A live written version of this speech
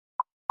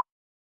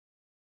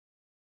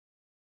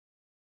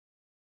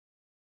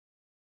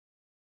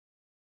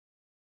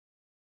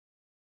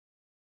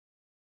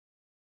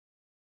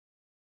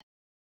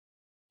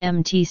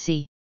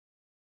MTC.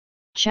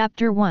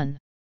 Chapter 1.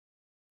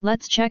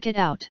 Let's check it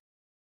out.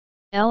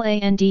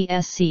 Landscaping.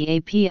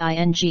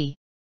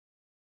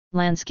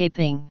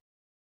 Landscaping.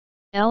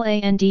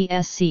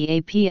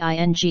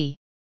 Landscaping.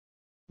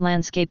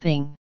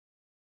 Landscaping.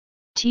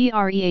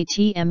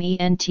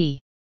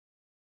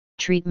 Treatment. Treatment.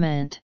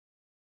 Treatment.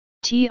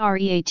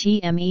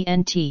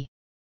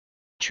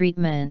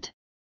 Treatment.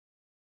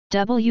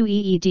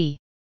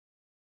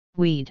 Weed.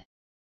 Weed.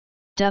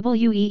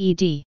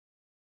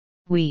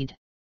 Weed. Weed.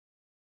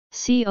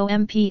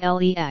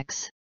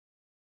 Complex.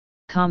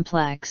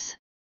 Complex.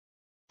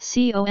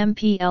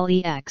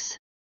 Complex.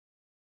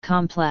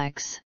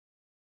 Complex.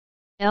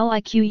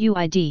 Liquid.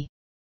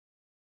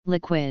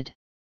 Liquid.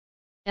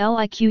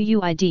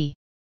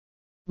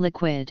 Liquid.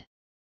 Liquid.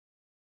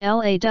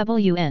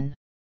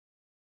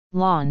 Lawn.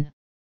 Lawn.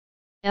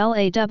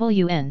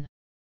 Lawn.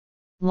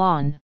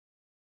 Lawn.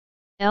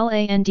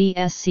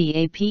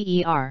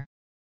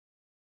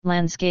 Landscaper.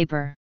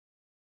 Landscaper.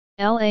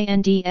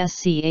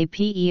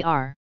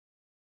 Landscaper.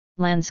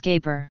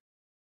 Landscaper.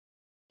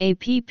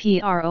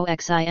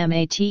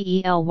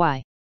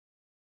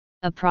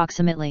 Approximately.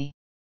 Approximately.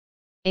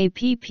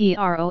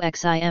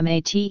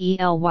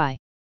 Approximately.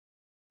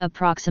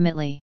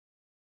 Approximately.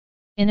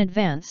 In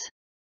advance.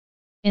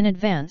 In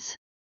advance.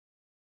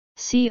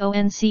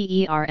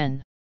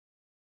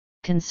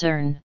 Concern.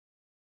 Concern.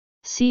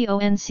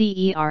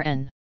 Concern.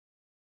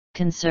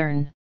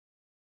 Concern.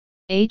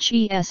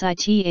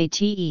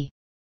 Hesitate.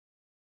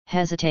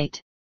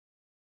 Hesitate.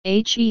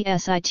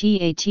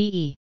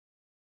 Hesitate.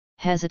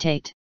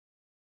 Hesitate.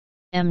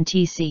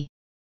 MTC.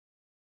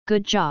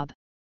 Good job.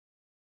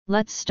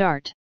 Let's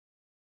start.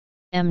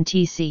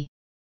 MTC.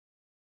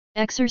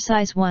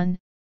 Exercise 1,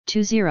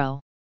 20.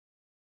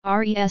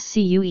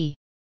 RESCUE.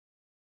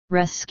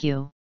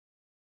 Rescue.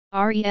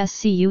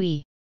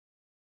 RESCUE.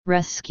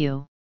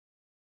 Rescue.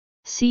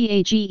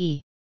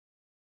 CAGE.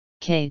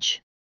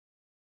 Cage.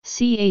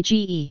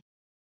 CAGE.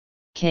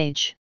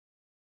 Cage.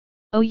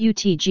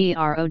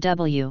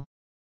 OUTGROW.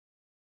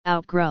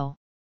 Outgrow.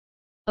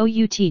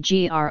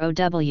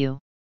 OUTGROW.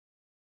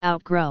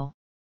 Outgrow.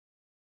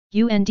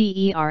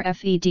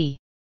 UNDERFED.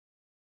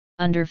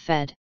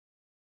 Underfed.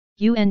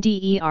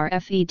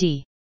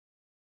 UNDERFED.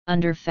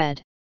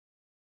 Underfed.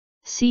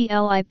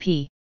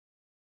 CLIP.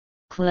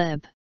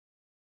 Clip.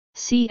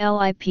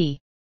 CLIP.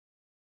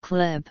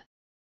 Clip.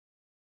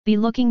 Be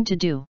looking to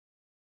do.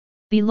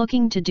 Be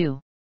looking to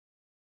do.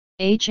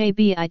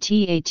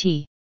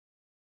 HABITAT.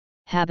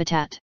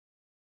 Habitat.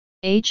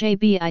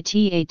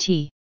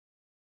 HABITAT.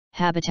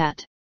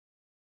 Habitat.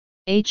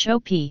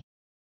 HOP.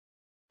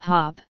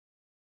 Hop.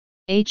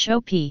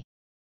 HOP.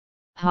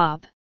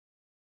 Hop.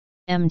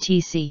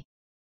 MTC.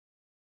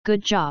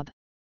 Good job.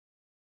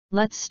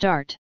 Let's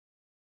start.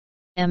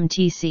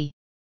 MTC.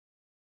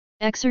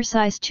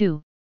 Exercise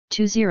 2,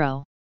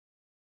 20.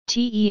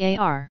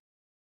 TEAR.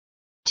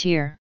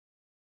 Tier.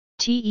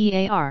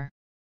 TEAR.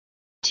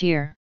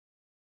 Tier.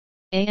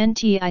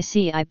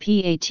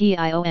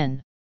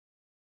 ANTICIPATION.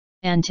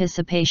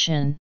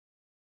 Anticipation.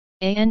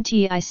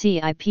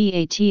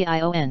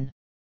 ANTICIPATION.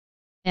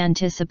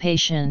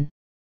 Anticipation.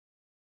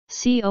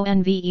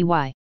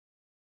 CONVEY.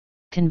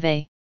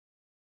 Convey.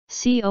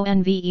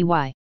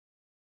 CONVEY.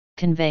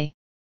 Convey.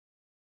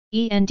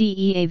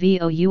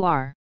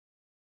 ENDEAVOUR.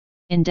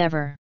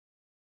 Endeavor.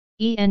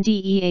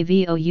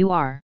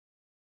 ENDEAVOUR.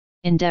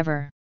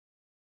 Endeavor.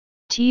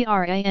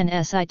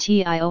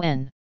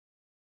 TRANSITION.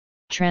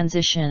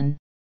 Transition.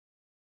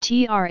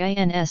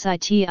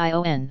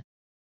 TRANSITION.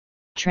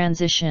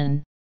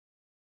 Transition.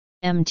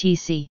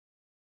 MTC.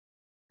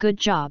 Good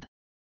job.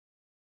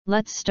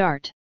 Let's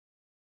start.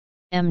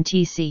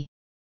 MTC.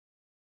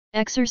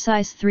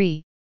 Exercise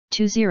 3,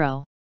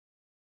 20.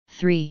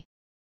 3.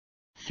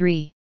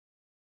 3.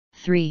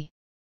 3.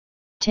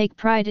 Take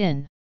pride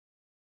in.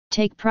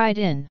 Take pride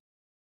in.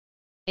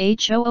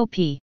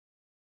 HOOP.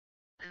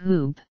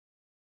 Hoop.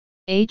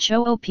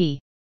 HOOP.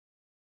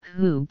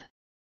 Hoop.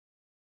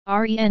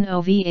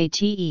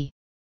 RENOVATE.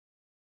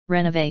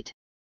 Renovate.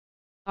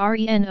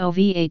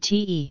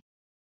 RENOVATE.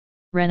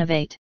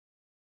 Renovate.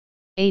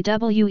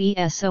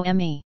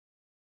 AWESOME.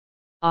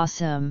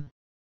 Awesome.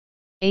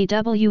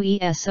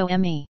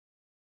 AWESOME.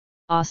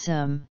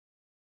 Awesome.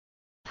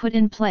 Put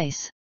in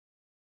place.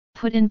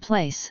 Put in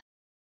place.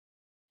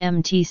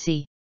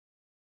 MTC.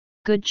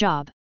 Good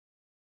job.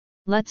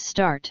 Let's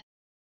start.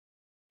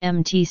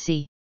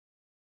 MTC.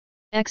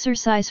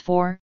 Exercise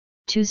 4,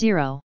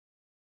 20.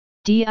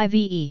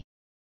 DIVE.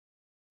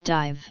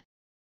 Dive.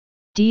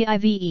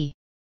 DIVE.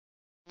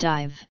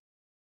 Dive.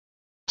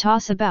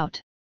 Toss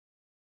about.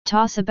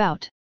 Toss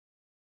about.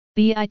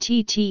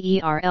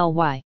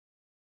 BITTERLY.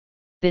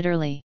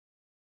 Bitterly.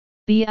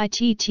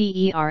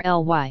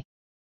 BITTERLY.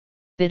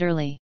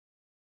 Bitterly.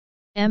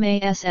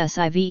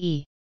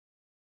 MASSIVE.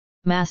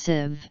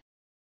 Massive.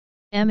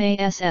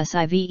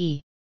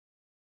 MASSIVE.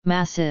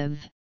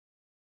 Massive.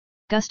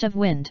 Gust of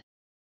wind.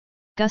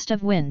 Gust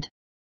of wind.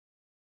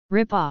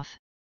 Rip off.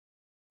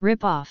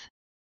 Rip off.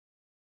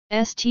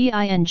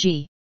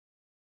 STING.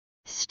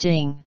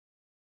 Sting.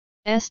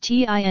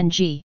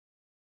 STING.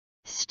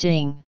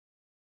 sting,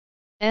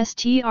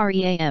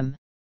 stream,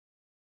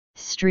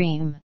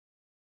 stream,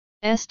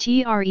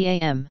 stream,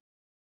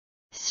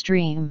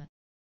 stream,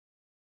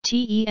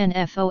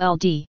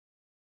 tenfold,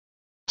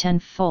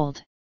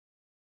 tenfold,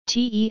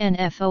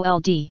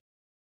 tenfold,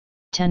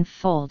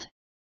 tenfold,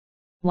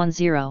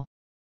 10,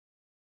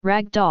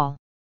 ragdoll,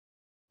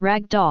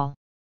 ragdoll,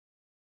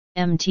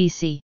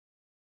 mtc,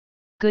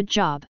 good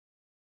job,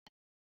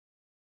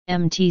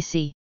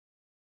 mtc.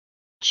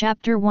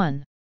 Chapter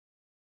 1.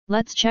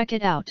 Let's check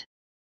it out.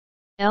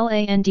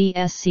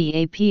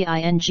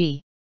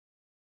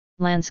 Landscaping.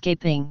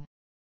 Landscaping.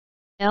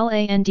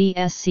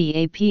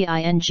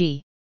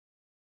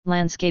 Landscaping.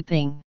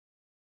 Landscaping.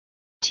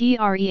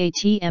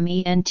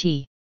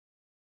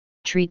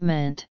 Treatment.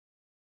 Treatment.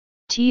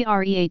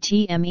 Treatment.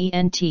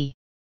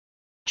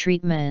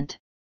 Treatment.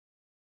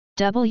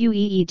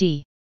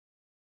 Weed.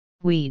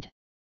 Weed.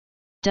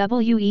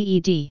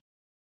 Weed.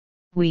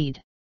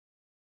 Weed.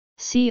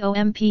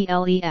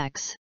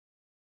 Complex.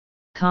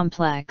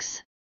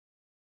 Complex.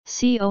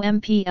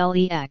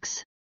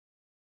 Complex.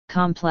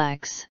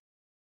 Complex.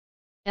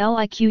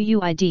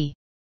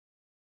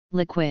 Liquid.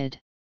 Liquid.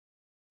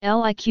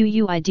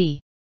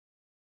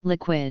 Liquid.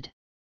 Liquid.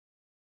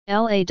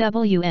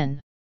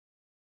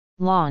 Lawn.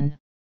 Lawn.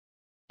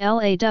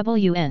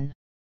 Lawn.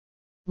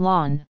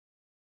 Lawn.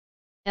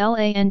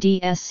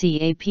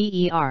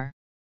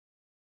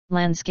 Landscaper.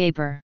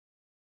 Landscaper.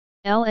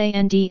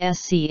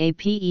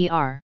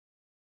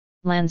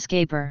 Landscaper.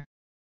 Landscaper.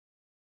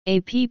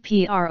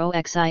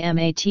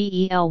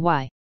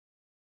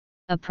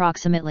 Approximately.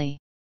 Approximately.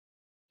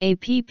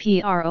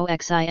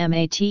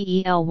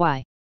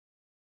 Approximately.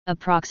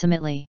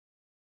 Approximately.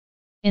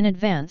 In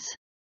advance.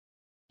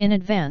 In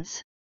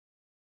advance.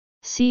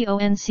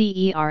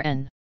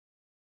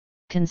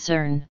 Concern.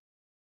 Concern.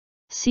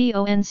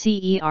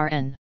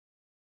 Concern.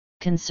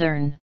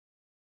 Concern.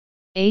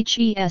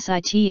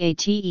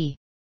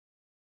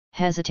 Hesitate.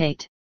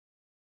 Hesitate.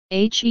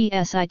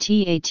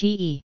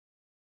 Hesitate.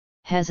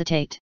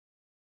 Hesitate.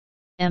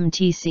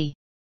 MTC.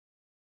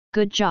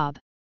 Good job.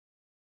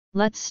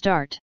 Let's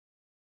start.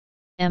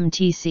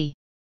 MTC.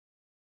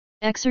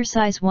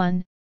 Exercise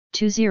 1,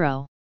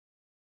 20.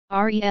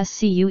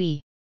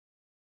 RESCUE.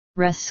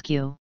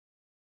 Rescue.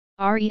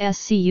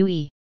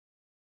 RESCUE.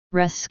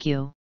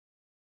 Rescue.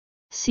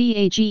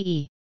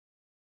 CAGE.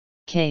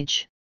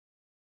 Cage.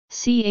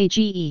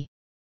 CAGE.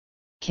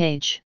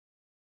 Cage.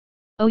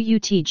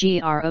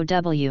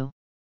 OUTGROW.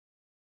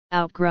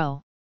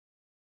 Outgrow.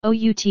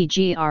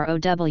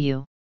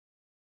 OUTGROW.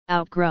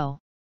 Outgrow.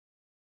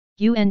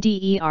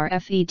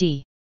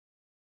 UNDERFED.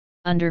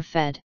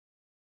 Underfed.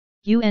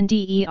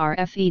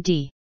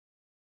 UNDERFED.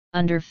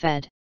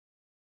 Underfed.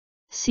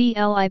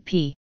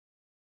 CLIP.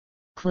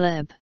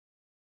 Clip.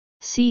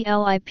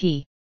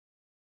 CLIP.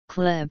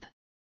 Clip.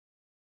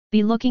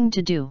 Be looking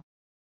to do.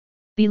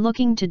 Be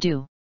looking to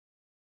do.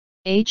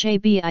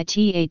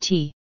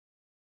 HABITAT.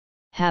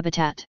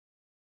 Habitat.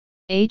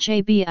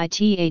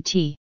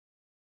 HABITAT.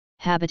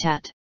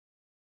 Habitat.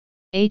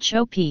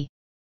 HOP.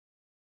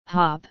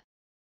 Hop.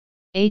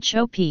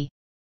 HOP.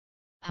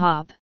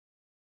 Hop.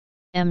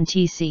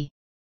 MTC.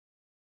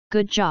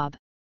 Good job.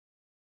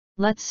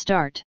 Let's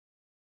start.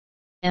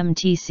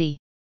 MTC.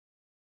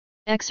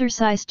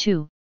 Exercise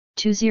 2,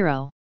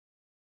 20.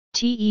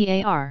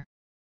 TEAR.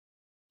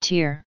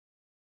 Tier.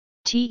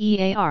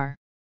 TEAR.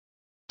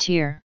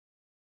 Tier.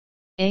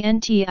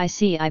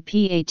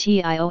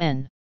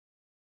 ANTICIPATION.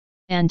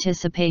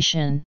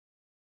 Anticipation.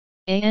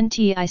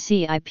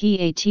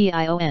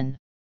 ANTICIPATION.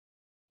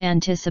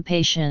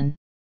 Anticipation.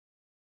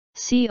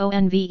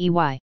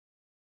 CONVEY.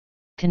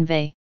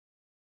 Convey.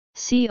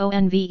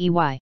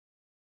 CONVEY.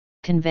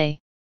 Convey.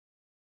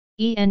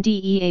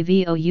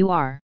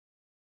 ENDEAVOUR.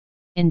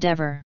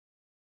 Endeavor.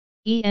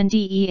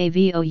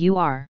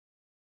 ENDEAVOUR.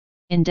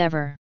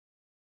 Endeavor.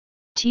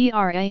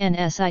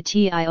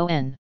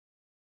 TRANSITION.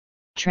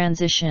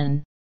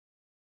 Transition.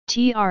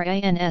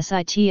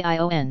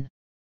 TRANSITION.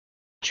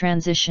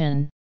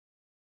 Transition.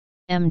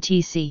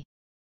 MTC.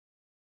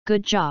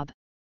 Good job.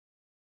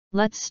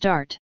 Let's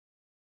start.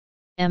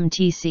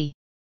 MTC.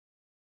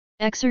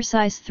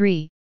 Exercise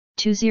 3,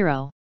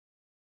 20.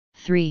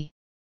 3.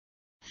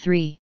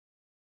 3.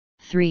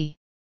 3.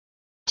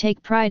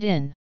 Take pride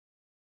in.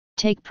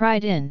 Take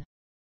pride in.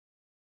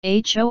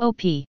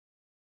 HOOP.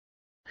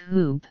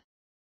 Hoop.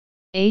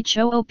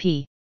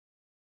 HOOP.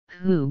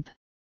 Hoop.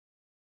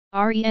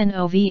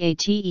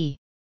 RENOVATE.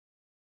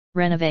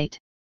 Renovate.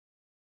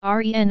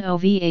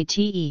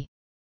 RENOVATE.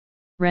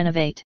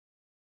 Renovate.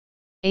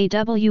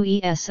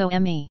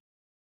 AWESOME.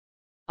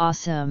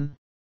 Awesome.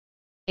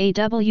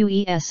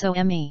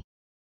 AWESOME.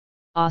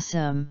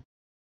 Awesome.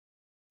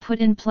 Put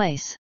in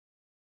place.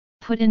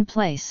 Put in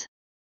place.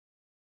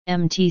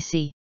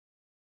 MTC.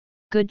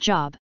 Good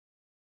job.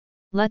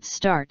 Let's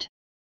start.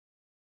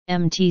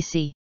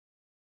 MTC.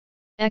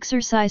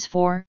 Exercise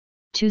 4,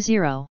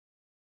 20.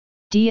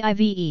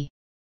 DIVE.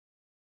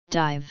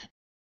 Dive.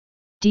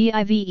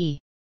 DIVE.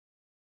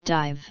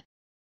 Dive.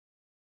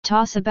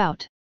 Toss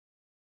about.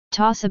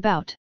 Toss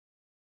about.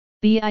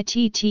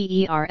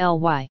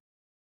 BITTERLY.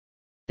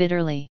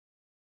 bitterly,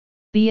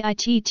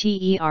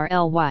 bitterly,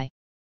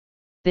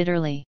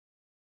 bitterly,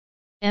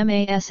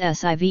 massive,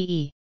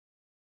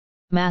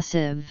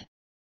 massive,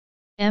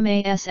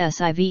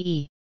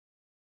 massive,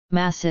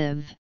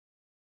 massive,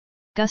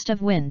 gust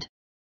of wind,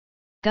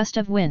 gust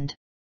of wind,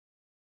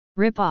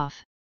 rip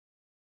off,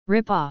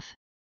 rip off,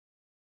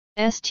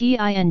 sting,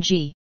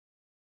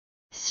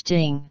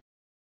 sting,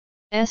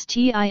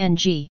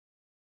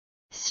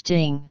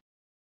 sting,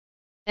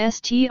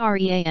 sting,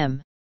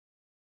 stream,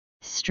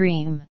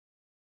 stream,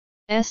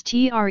 stream,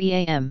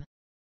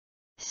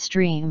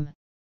 stream,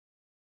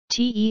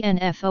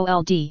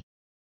 tenfold,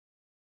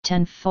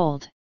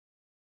 tenfold,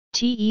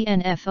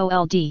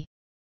 tenfold,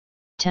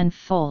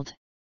 tenfold,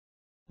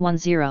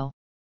 10,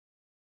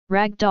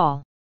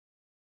 ragdoll,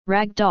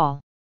 ragdoll,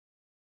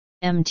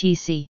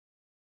 mtc,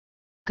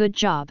 good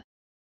job.